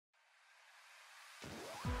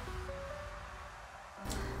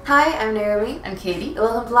Hi, I'm Naomi. I'm Katie.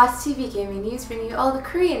 Welcome to Latis TV Gaming News, bringing you all the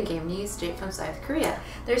Korean game news straight from South Korea.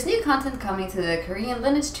 There's new content coming to the Korean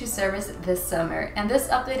Lineage 2 service this summer, and this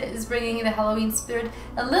update is bringing the Halloween spirit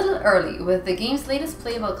a little early with the game's latest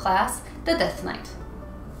playable class, the Death Knight.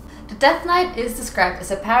 The Death Knight is described as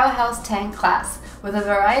a powerhouse tank class with a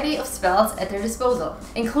variety of spells at their disposal,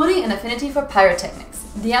 including an affinity for pyrotechnics.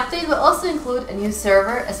 The update will also include a new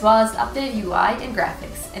server as well as updated UI and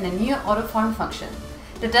graphics, and a new auto-farm function.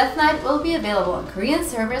 The Death Knight will be available on Korean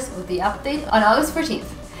servers with the update on August 14th.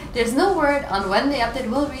 There's no word on when the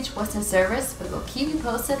update will reach Western servers, but we'll keep you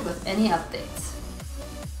posted with any updates.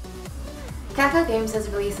 Kakao Games has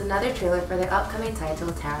released another trailer for their upcoming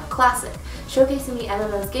title, TERA Classic, showcasing the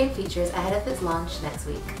MMO's game features ahead of its launch next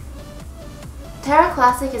week. TERA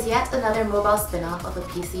Classic is yet another mobile spin-off of a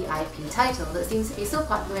PC IP title that seems to be so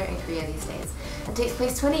popular in Korea these days, and takes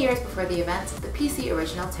place 20 years before the events of the PC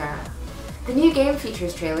original TERA. The new game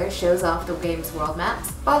features trailer shows off the game's world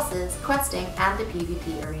maps, bosses, questing, and the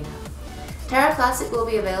PvP arena. TERA Classic will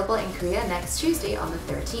be available in Korea next Tuesday on the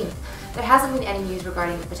 13th. There hasn't been any news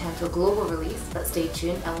regarding the potential global release, but stay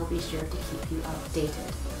tuned and we'll be sure to keep you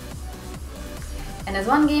updated. And as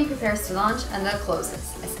one game prepares to launch, another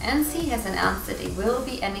closes, as NC has announced that they will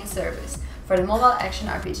be ending service for the mobile action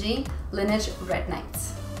RPG Lineage Red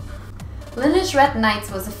Knights. Lineage Red Knights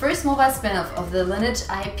was the first mobile spin-off of the Lineage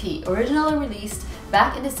IP, originally released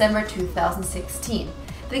back in December 2016.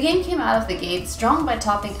 The game came out of the gate strong by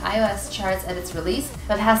topping iOS charts at its release,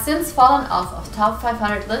 but has since fallen off of top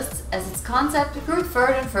 500 lists as its concept grew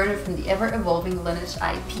further and further from the ever-evolving Lineage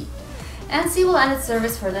IP. NC will end its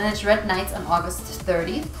service for Lineage Red Knights on August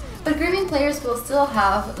 30th, but grieving players will still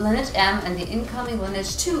have Lineage M and the incoming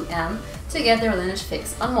Lineage 2M to get their Lineage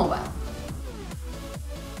fix on mobile.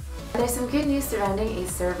 There's some good news surrounding a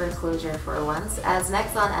server closure for once, as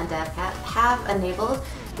Nexon and DevCat have enabled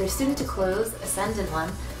their soon-to-close Ascendant One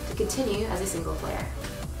to continue as a single player.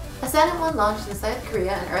 Ascendant One launched in South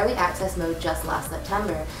Korea in early access mode just last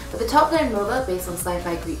September, but the top-down MOBA based on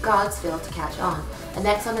sci-fi Greek gods failed to catch on, and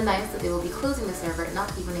Nexon announced that they will be closing the server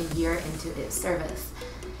not even a year into its service.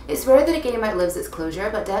 It's rare that a game outlives its closure,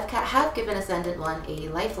 but DevCat have given Ascendant One a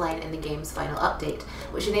lifeline in the game's final update,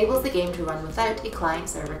 which enables the game to run without a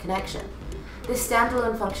client-server connection. This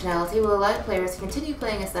standalone functionality will allow players to continue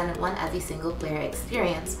playing Ascendant One as a single-player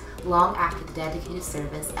experience, long after the dedicated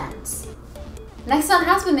service ends. Nexon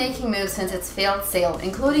has been making moves since its failed sale,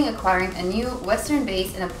 including acquiring a new Western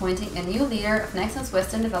base and appointing a new leader of Nexon's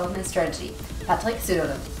Western development strategy, Patrick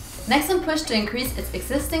Söderlund. Nexon pushed to increase its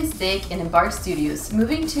existing stake in Embark Studios,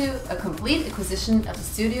 moving to a complete acquisition of the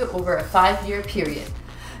studio over a 5-year period.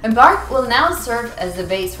 Embark will now serve as the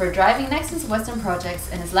base for driving Nexon's Western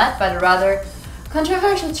projects and is led by the rather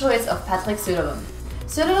controversial choice of Patrick Söderlund.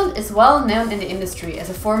 Söderlund is well known in the industry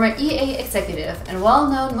as a former EA executive and well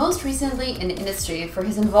known most recently in the industry for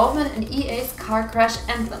his involvement in EA's car crash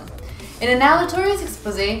Anthem. In a now notorious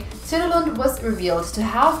expose, Söderlund was revealed to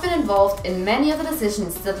have been involved in many of the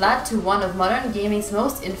decisions that led to one of modern gaming's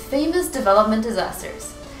most infamous development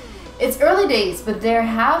disasters. It's early days, but there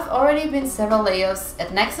have already been several layoffs at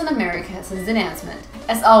Nexon America since the announcement.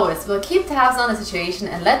 As always, we'll keep tabs on the situation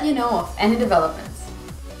and let you know of any developments.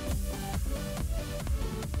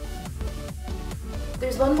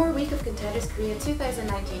 There's one more week of Contenders Korea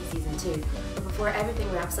 2019 Season 2, but before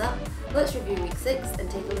everything wraps up, let's review Week 6 and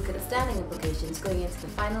take a look at the standing implications going into the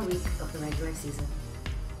final week of the regular season.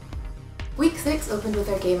 Week 6 opened with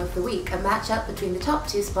our Game of the Week, a matchup between the top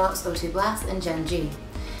 2 spots, O2 Blast and Gen G.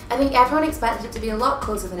 I think everyone expected it to be a lot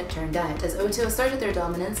closer than it turned out, as O2 asserted their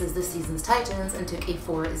dominance as this season's titans and took a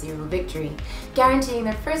 4-0 victory, guaranteeing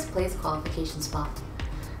their first place qualification spot.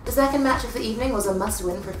 The second match of the evening was a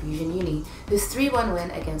must-win for Fusion Uni, whose 3-1 win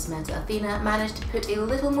against Meta Athena managed to put a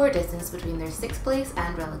little more distance between their 6th place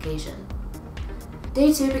and relegation.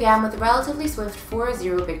 Day 2 began with a relatively swift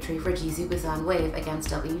 4-0 victory for GC Busan Wave against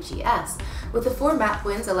WGS, with the 4 map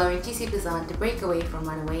wins allowing GC Busan to break away from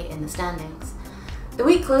Runaway in the standings. The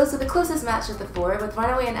week closed with the closest match of the 4, with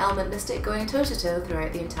Runaway and Element Mystic going toe-to-toe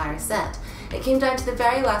throughout the entire set. It came down to the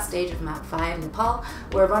very last stage of Map 5, Nepal,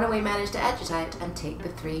 where Runaway managed to edge it out and take the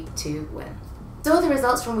 3-2 win. So the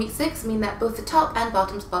results from Week 6 mean that both the top and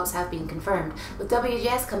bottom spots have been confirmed, with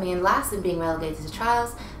WGS coming in last and being relegated to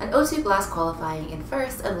trials, and O2 Blast qualifying in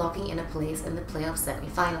first and locking in a place in the playoff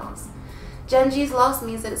semi-finals. Gen G's loss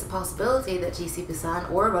means that it's a possibility that GC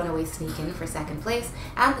Busan or Runaway sneak in for second place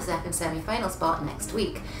and the second semi-final spot next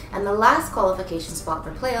week, and the last qualification spot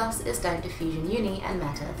for playoffs is down to Fusion Uni and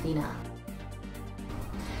Meta Athena.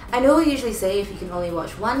 I know we usually say if you can only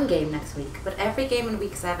watch one game next week, but every game in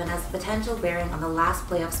week 7 has the potential bearing on the last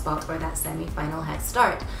playoff spot or that semi-final head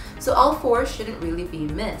start, so all 4 shouldn't really be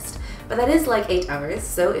missed. But that is like 8 hours,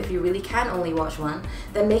 so if you really can only watch one,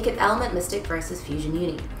 then make it Element Mystic versus Fusion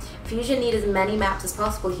Uni. Fusion need as many maps as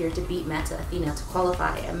possible here to beat Meta Athena to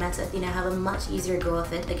qualify, and Meta Athena have a much easier go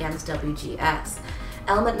of it against WGS.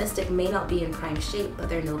 Element Mystic may not be in prime shape, but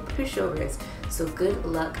they're no pushovers, so good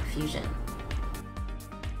luck Fusion.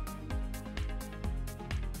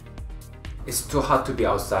 It's too hot to be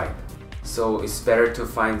outside, so it's better to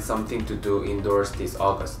find something to do indoors this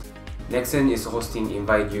August. Nexon is hosting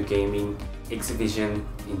Invite You Gaming exhibition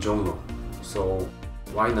in Jongno, so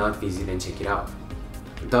why not visit and check it out?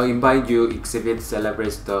 The Invite You exhibit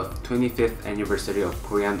celebrates the 25th anniversary of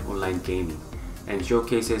Korean online gaming and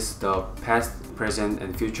showcases the past, present,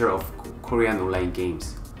 and future of Korean online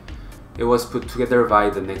games. It was put together by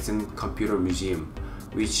the Nexon Computer Museum,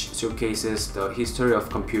 which showcases the history of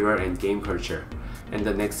computer and game culture, and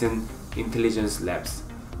the Nexon Intelligence Labs,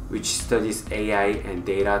 which studies AI and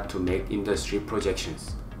data to make industry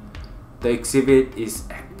projections. The exhibit is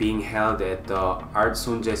being held at the Art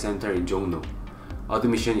Sonje Center in Jongno.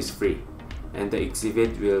 Admission is free, and the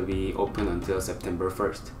exhibit will be open until September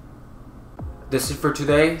 1st. That's it for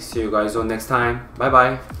today. See you guys all next time. Bye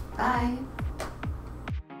bye. Bye.